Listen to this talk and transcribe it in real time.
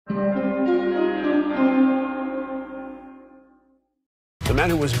man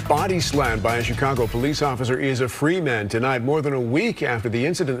who was body slammed by a Chicago police officer is a free man tonight, more than a week after the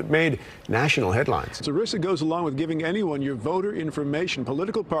incident that made national headlines. It's a risk that goes along with giving anyone your voter information.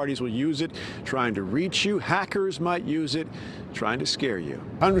 Political parties will use it, trying to reach you. Hackers might use it, trying to scare you.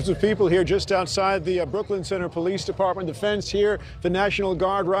 Hundreds of people here just outside the Brooklyn Center Police Department. The fence here, the National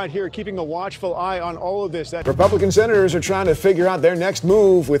Guard right here, keeping a watchful eye on all of this. Republican senators are trying to figure out their next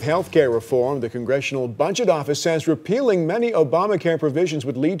move with health care reform. The Congressional Budget Office says repealing many Obamacare provisions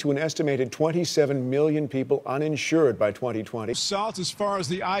would lead to an estimated 27 million people uninsured by 2020. Salt as far as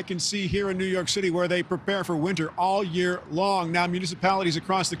the eye can see here in New York City, where they prepare for winter all year long. Now, municipalities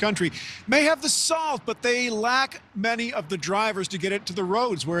across the country may have the salt, but they lack many of the drivers to get it to the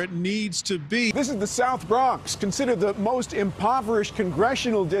roads where it needs to be. This is the South Bronx, considered the most impoverished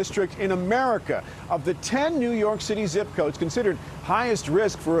congressional district in America. Of the 10 New York City zip codes considered highest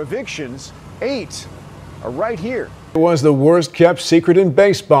risk for evictions, 8 are right here. It was the worst kept secret in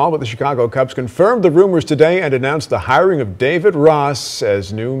baseball, but the Chicago Cubs confirmed the rumors today and announced the hiring of David Ross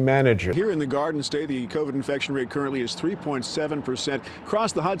as new manager. Here in the Garden State, the COVID infection rate currently is 3.7%.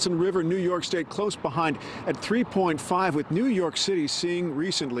 Across the Hudson River, New York State close behind at 3.5%, with New York City seeing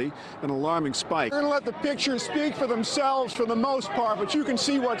recently an alarming spike. We're going to let the pictures speak for themselves for the most part, but you can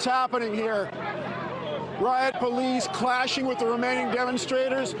see what's happening here. Riot police clashing with the remaining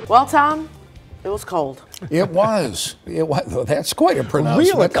demonstrators. Well, Tom, it was cold. It was. It was. That's quite a pronouncement.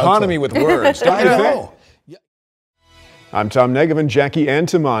 Real economy with words. I know. I'm Tom NEGOVAN. Jackie and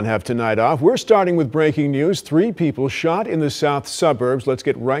Timon have tonight off. We're starting with breaking news. 3 people shot in the south suburbs. Let's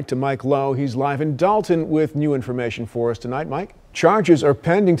get right to Mike Lowe. He's live in Dalton with new information for us tonight. Mike? Charges are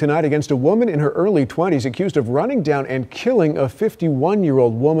pending tonight against a woman in her early 20s accused of running down and killing a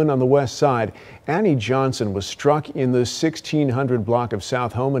 51-year-old woman on the west side. Annie Johnson was struck in the 1600 block of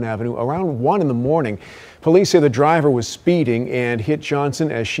South Homan Avenue around 1 in the morning. Police say the driver was speeding and hit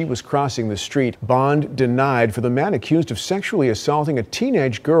Johnson as she was crossing the street. Bond denied for the man accused of sexually assaulting a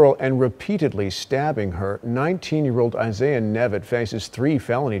teenage girl and repeatedly stabbing her. 19-year-old Isaiah Nevitt faces 3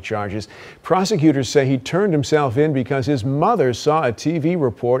 felony charges. Prosecutors say he turned himself in because his mother saw a TV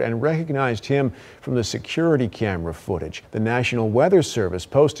report and recognized him from the security camera footage. The National Weather Service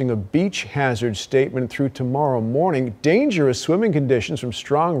posting a beach hazard statement through tomorrow morning. Dangerous swimming conditions from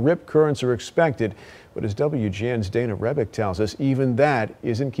strong rip currents are expected. But as WGN's Dana Rebick tells us, even that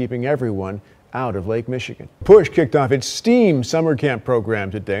isn't keeping everyone out of Lake Michigan. Push kicked off its STEAM summer camp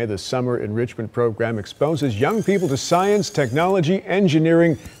program today. The summer enrichment program exposes young people to science, technology,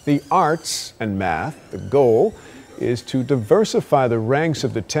 engineering, the arts, and math. The goal is to diversify the ranks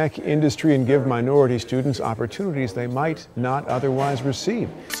of the tech industry and give minority students opportunities they might not otherwise receive.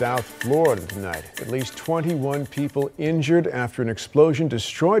 South Florida tonight, at least 21 people injured after an explosion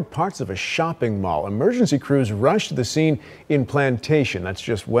destroyed parts of a shopping mall. Emergency crews rushed to the scene in Plantation, that's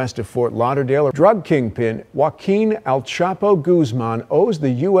just west of Fort Lauderdale. Drug kingpin Joaquin El Chapo Guzman owes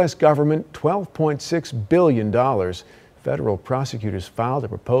the U.S. government $12.6 billion. Federal prosecutors filed a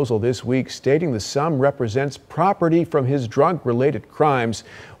proposal this week stating the sum represents property from his drug-related crimes.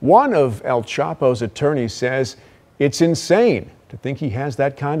 One of El Chapo's attorneys says it's insane to think he has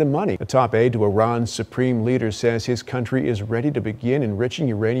that kind of money. A top aide to Iran's supreme leader says his country is ready to begin enriching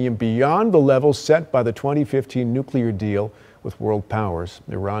uranium beyond the levels set by the 2015 nuclear deal with world powers.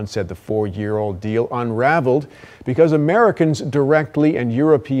 Iran said the 4-year-old deal unraveled because Americans directly and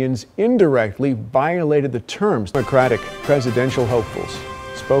Europeans indirectly violated the terms. Democratic presidential hopefuls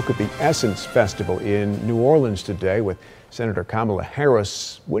spoke at the Essence Festival in New Orleans today, with Senator Kamala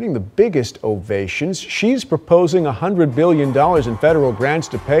Harris winning the biggest ovations. She's proposing $100 billion in federal grants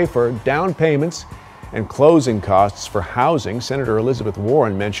to pay for down payments and closing costs for housing. Senator Elizabeth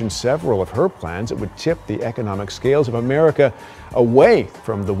Warren mentioned several of her plans that would tip the economic scales of America away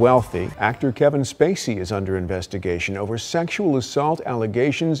from the wealthy. Actor Kevin Spacey is under investigation over sexual assault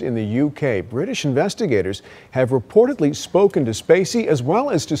allegations in the UK. British investigators have reportedly spoken to Spacey as well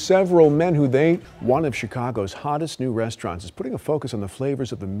as to several men who one of Chicago's hottest new restaurants is putting a focus on the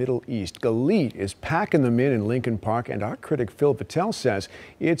flavors of the Middle East. Galit is packing them in Lincoln Park, and our critic Phil Patel says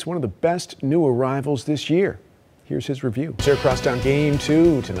it's one of the best new arrivals this year. Here's his review. Sarah Crosstown Game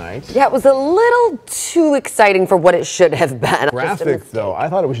 2 tonight. Yeah, it was a little too exciting for what it should have been. Graphic, though. I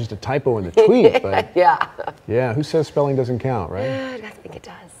thought it was just a typo in the tweet, but yeah, who says spelling doesn't count, right? I think it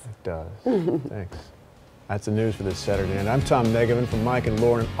does. It does. Thanks. That's the news for this Saturday. And I'm Tom NEGOVAN from Mike and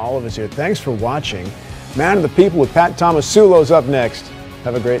Lauren and all of us here. Thanks for watching. Man of the People with Pat Tomasulo's up next.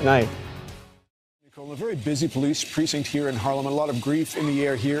 Have a great night. A very busy police precinct here in Harlem. A lot of grief in the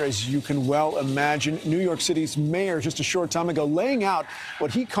air here, as you can well imagine. New York City's mayor just a short time ago laying out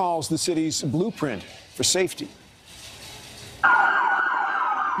what he calls the city's blueprint for safety.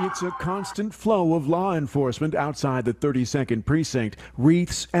 It's a constant flow of law enforcement outside the 32nd precinct.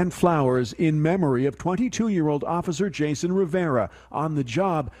 Wreaths and flowers in memory of 22-year-old Officer Jason Rivera, on the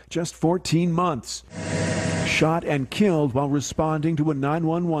job just 14 months. Shot and killed while responding to a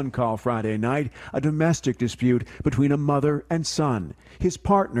 911 call Friday night, a domestic dispute between a mother and son. His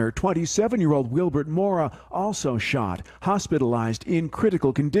partner, 27-year-old Wilbert Mora, also shot, hospitalized in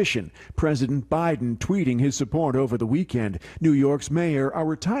critical condition. President Biden tweeting his support over the weekend. New York's mayor, a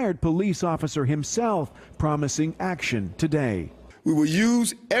retired police officer himself, promising action today. We will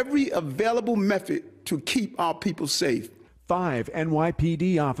use every available method to keep our people safe. 5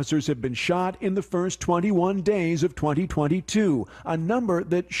 NYPD officers have been shot in the first 21 days of 2022, a number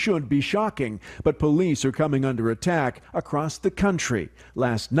that should be shocking. But police are coming under attack across the country.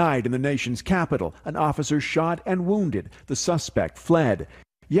 Last night in the nation's capital, an officer shot and wounded. The suspect fled.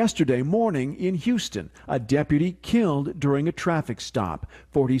 Yesterday morning in Houston, a deputy killed during a traffic stop.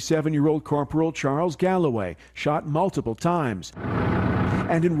 47-year-old Corporal Charles Galloway shot multiple times.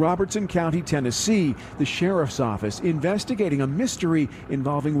 And in Robertson County, Tennessee, the sheriff's office investigating a mystery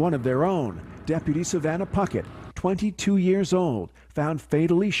involving one of their own. Deputy Savannah Puckett, 22 years old, found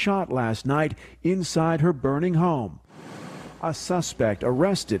fatally shot last night inside her burning home. A suspect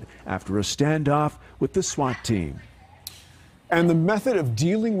arrested after a standoff with the SWAT team. And the method of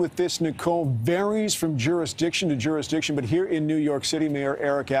dealing with this, Nicole, varies from jurisdiction to jurisdiction. But here in New York City, Mayor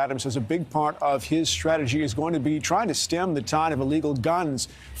Eric Adams says a big part of his strategy is going to be trying to stem the tide of illegal guns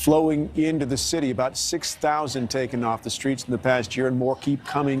flowing into the city. About 6,000 taken off the streets in the past year, and more keep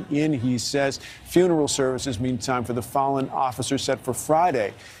coming in, he says. Funeral services, meantime, for the fallen officer set for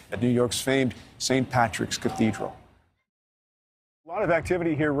Friday at New York's famed St. Patrick's Cathedral. A lot of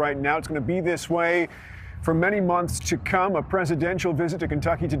activity here right now. It's going to be this way for many months to come. A presidential visit to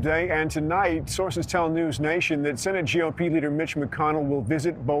Kentucky today and tonight. Sources tell NewsNation that Senate GOP leader Mitch McConnell will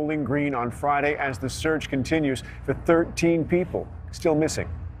visit Bowling Green on Friday as the search continues for 13 people still missing.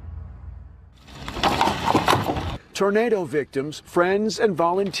 Tornado victims, friends, and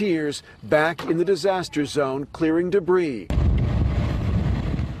volunteers back in the disaster zone clearing debris.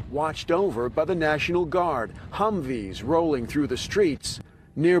 Watched over by the National Guard, Humvees rolling through the streets.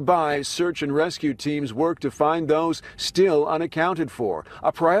 Nearby, search and rescue teams work to find those still unaccounted for. A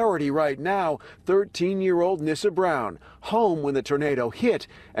priority right now, 13-year-old Nissa Brown, home when the tornado hit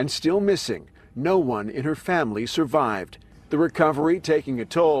and still missing. No one in her family survived. The recovery taking a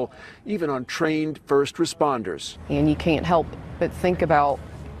toll, even on trained first responders. And you can't help but think about,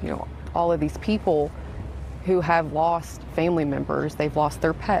 all of these people who have lost family members. They've lost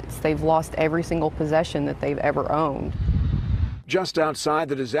their pets. They've lost every single possession that they've ever owned. Just outside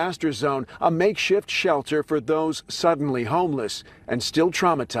the disaster zone, a makeshift shelter for those suddenly homeless and still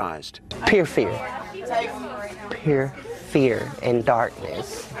traumatized. Pure fear. Pure fear and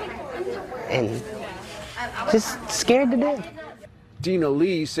darkness. And just scared to death. Dina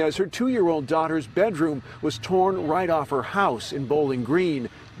Lee says her 2-year-old daughter's bedroom was torn right off her house in Bowling Green.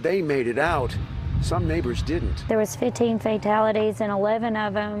 They made it out. Some neighbors didn't. There was 15 fatalities and 11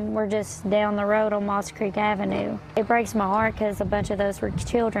 of them were just down the road on Moss Creek Avenue. It breaks my heart because a bunch of those were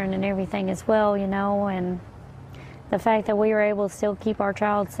children and everything as well, and the fact that we were able to still keep our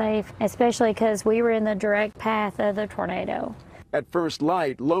child safe, especially because we were in the direct path of the tornado. At first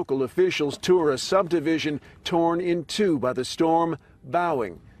light, local officials tour a subdivision torn in two by the storm,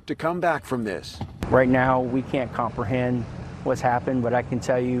 vowing to come back from this. Right now, we can't comprehend what's happened, but I can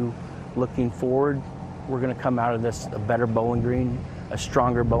tell you, looking forward, we're going to come out of this a better Bowling Green, a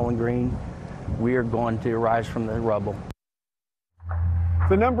stronger Bowling Green. We are going to rise from the rubble.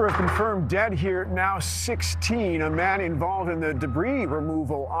 The number of confirmed dead here now 16. A man involved in the debris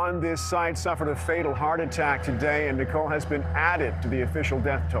removal on this site suffered a fatal heart attack today, and Nicole has been added to the official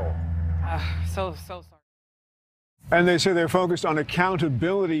death toll. So sorry. And they say they're focused on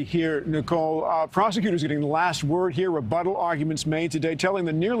accountability here, Nicole. Prosecutors getting the last word here. Rebuttal arguments made today, telling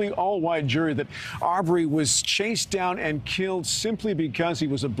the nearly all-white jury that Arbery was chased down and killed simply because he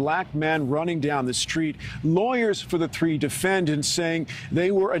was a black man running down the street. Lawyers for the 3 defendants saying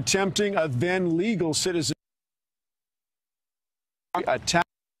they were attempting a then legal citizen attack.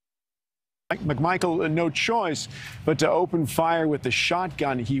 McMichael, no choice but to open fire with the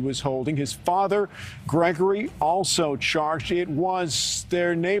shotgun he was holding. His father, Gregory, also charged. It was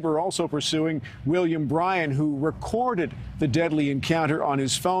their neighbor also pursuing William Bryan, who recorded the deadly encounter on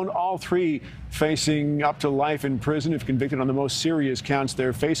his phone. All 3 facing up to life in prison if convicted on the most serious counts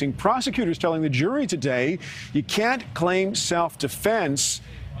they're facing. Prosecutors telling the jury today, you can't claim self-defense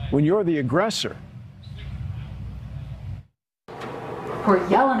when you're the aggressor. For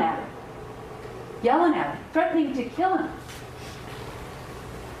yelling at him, threatening to kill him.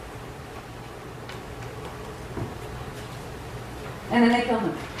 And then they killed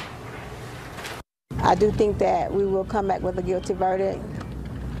him. I do think that we will come back with a guilty verdict.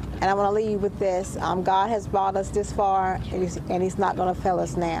 And I want to leave you with this. God has brought us this far, and he's not going to fail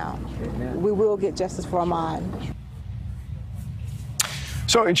us now. Amen. We will get justice for Ahmaud.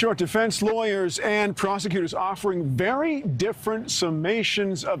 So, in short, defense lawyers and prosecutors offering very different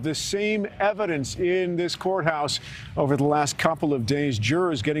summations of the same evidence in this courthouse over the last couple of days.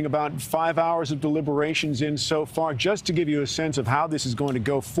 Jurors getting about 5 hours of deliberations in so far. Just to give you a sense of how this is going to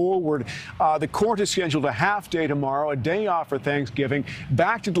go forward, the court is scheduled a half day tomorrow, a day off for Thanksgiving,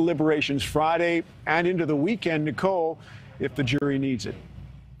 back to deliberations Friday and into the weekend, Nicole, if the jury needs it.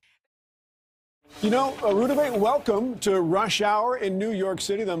 You know, Rudabeh, welcome to rush hour in New York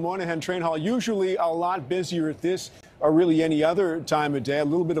City, the Moynihan Train Hall. Usually a lot busier at this or really any other time of day. A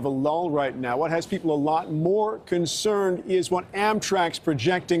little bit of a lull right now. What has people a lot more concerned is what Amtrak's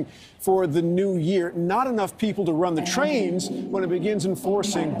projecting for the new year. Not enough people to run the trains when it begins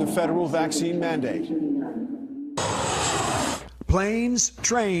enforcing the federal vaccine mandate. Planes,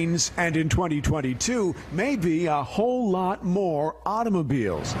 trains, and in 2022, maybe a whole lot more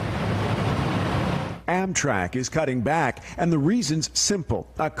automobiles. Amtrak is cutting back, and the reason's simple: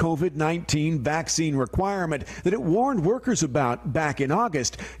 a COVID-19 vaccine requirement that it warned workers about back in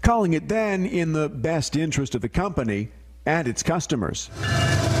August, calling it then in the best interest of the company and its customers.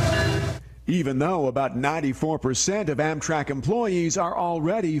 Even though about 94% of Amtrak employees are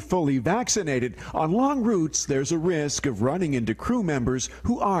already fully vaccinated, on long routes there's a risk of running into crew members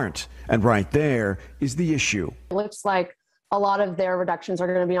who aren't. And right there is the issue. It looks like a lot of their reductions are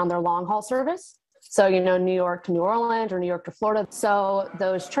going to be on their long-haul service. So, you know, New York to New Orleans or New York to Florida. So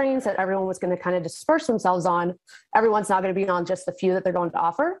those trains that everyone was going to kind of disperse themselves on, everyone's not going to be on just the few that they're going to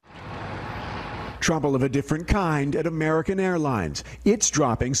offer. Trouble of a different kind at American Airlines. It's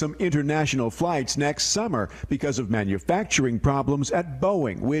dropping some international flights next summer because of manufacturing problems at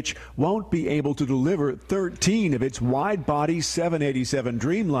Boeing, which won't be able to deliver 13 of its wide-body 787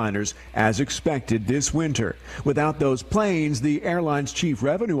 Dreamliners as expected this winter. Without those planes, the airline's chief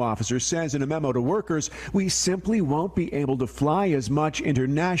revenue officer says in a memo to workers, we simply won't be able to fly as much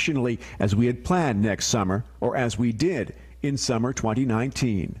internationally as we had planned next summer, or as we did in summer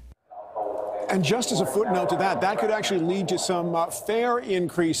 2019. And just as a footnote to that, that could actually lead to some fare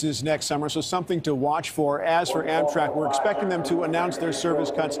increases next summer, so something to watch for. As for Amtrak, we're expecting them to announce their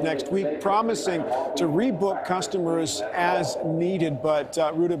service cuts next week, promising to rebook customers as needed. But,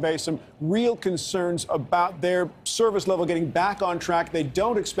 Rudabeh, some real concerns about their service level getting back on track. They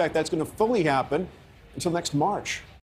don't expect that's going to fully happen until next March.